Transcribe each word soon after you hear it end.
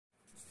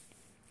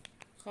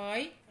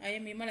Hi, I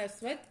am Imal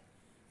Aswath.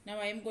 Now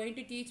I am going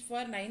to teach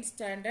for 9th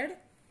standard.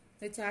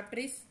 The chapter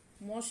is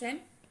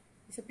motion.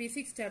 It's a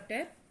physics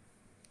chapter.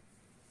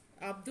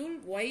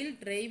 Abdul, while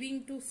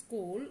driving to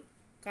school,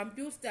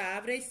 computes the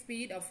average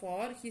speed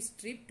for his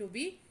trip to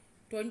be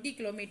 20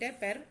 km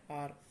per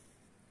hour.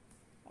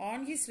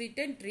 On his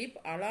return trip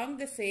along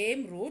the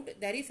same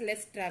route, there is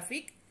less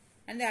traffic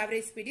and the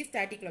average speed is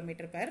 30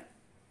 km per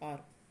hour.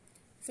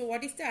 So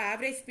what is the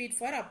average speed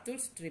for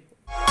Abdul's trip?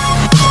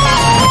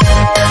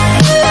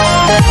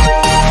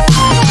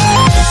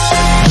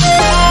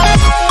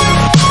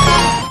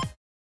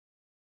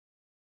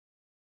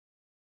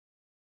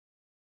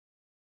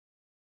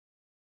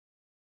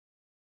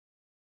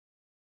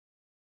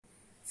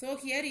 So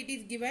here it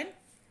is given,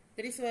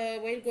 that is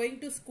while going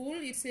to school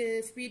its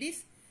speed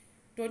is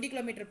 20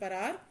 km per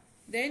hour.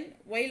 Then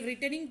while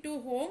returning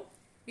to home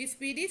his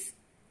speed is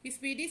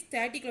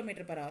 30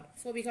 km per hour.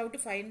 So we have to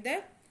find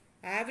the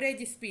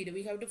average speed.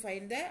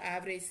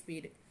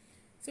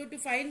 So to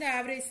find the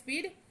average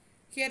speed,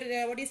 here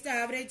what is the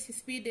average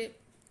speed?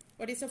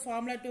 What is the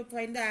formula to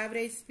find the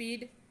average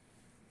speed?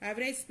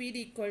 Average speed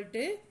equal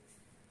to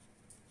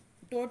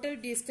total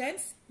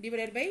distance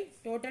divided by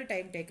total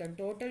time taken.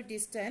 Total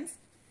distance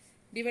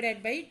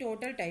divided by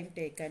total time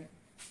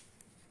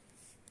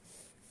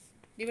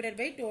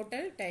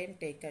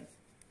taken.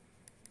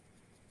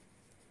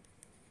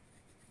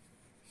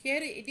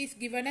 Here it is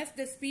given as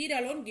the speed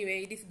alone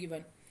it is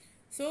given.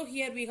 So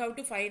here we have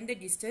to find the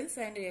distance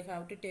and we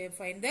have to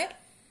find the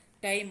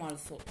time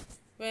also.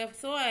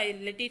 So I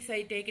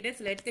take it as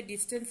let the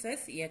distance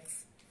as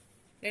x.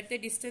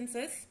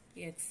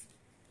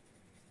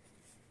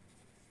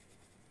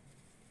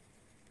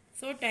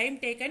 So time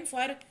taken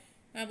for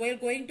while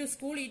going to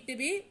school, it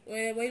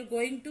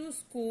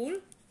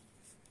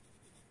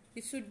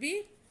should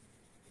be,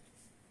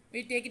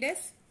 we take it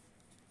as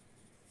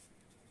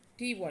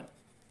T1.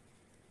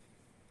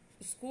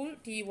 School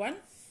T1.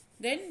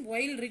 Then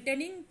while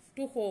returning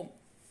to home,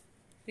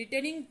 we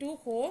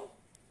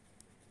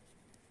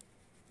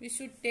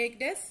should take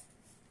it as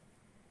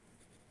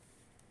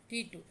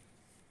T2.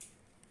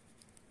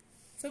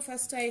 So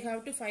first I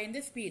have to find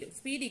the speed.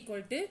 Speed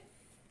equal to,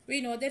 we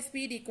know that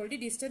speed equal to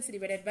distance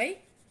divided by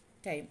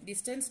time.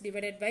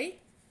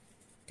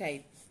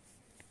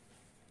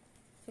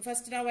 So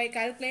first now I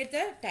calculate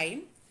the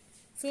time.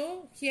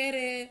 So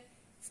here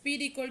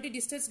speed equal to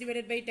distance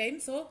divided by time.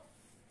 So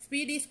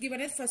speed is given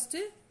as first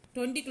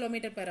 20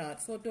 km per hour.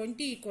 So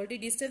 20 equal to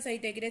distance I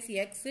take it as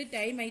x,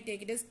 time I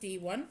take it as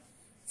t1.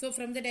 So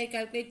from that I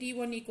calculate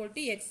t1 equal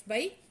to x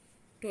by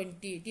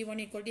 20.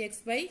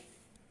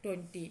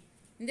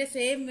 In the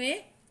same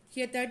way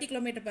here 30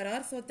 km per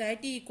hour. So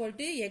 30 equal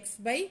to x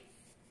by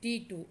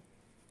t2.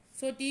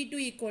 So T2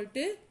 equal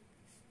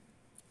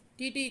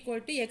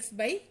to x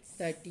by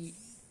 30.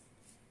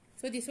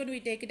 So this one we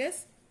take it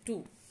as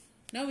 2.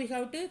 Now we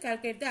have to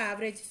calculate the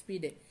average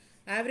speed.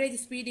 Average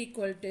speed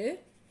equal to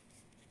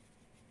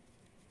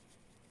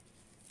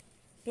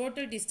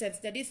total distance,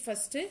 that is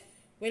first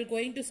while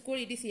going to school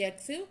it is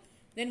x,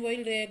 then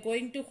while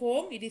going to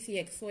home it is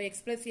x. So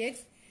x plus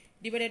x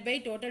divided by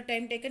total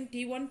time taken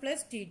T1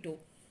 plus T2.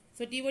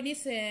 So T1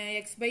 is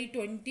x by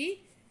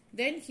 20,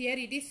 then here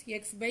it is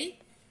x by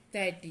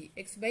 30.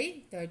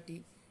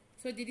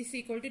 So this is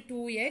equal to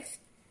 2x.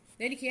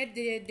 Then here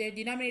the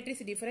denominator is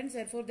different,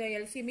 therefore the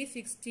LCM is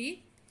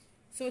 60.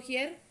 So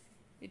here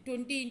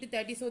 20 into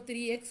 30, so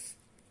 3x,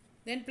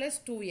 then plus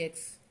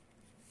 2x.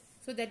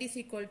 So that is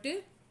equal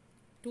to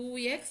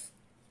 2x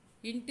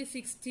into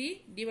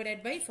 60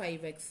 divided by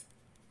 5x.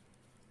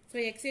 So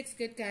x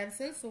get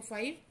cancelled, so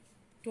 5,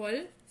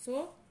 12.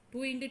 So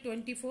 2 into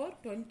 24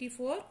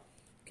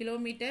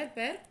 km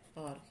per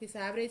hour. His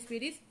average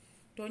speed is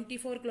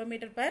 24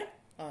 km per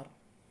hour.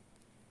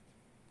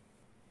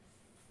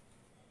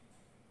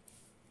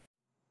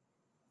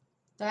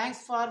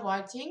 Thanks for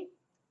watching.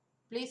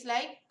 Please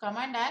like,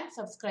 comment and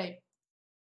subscribe.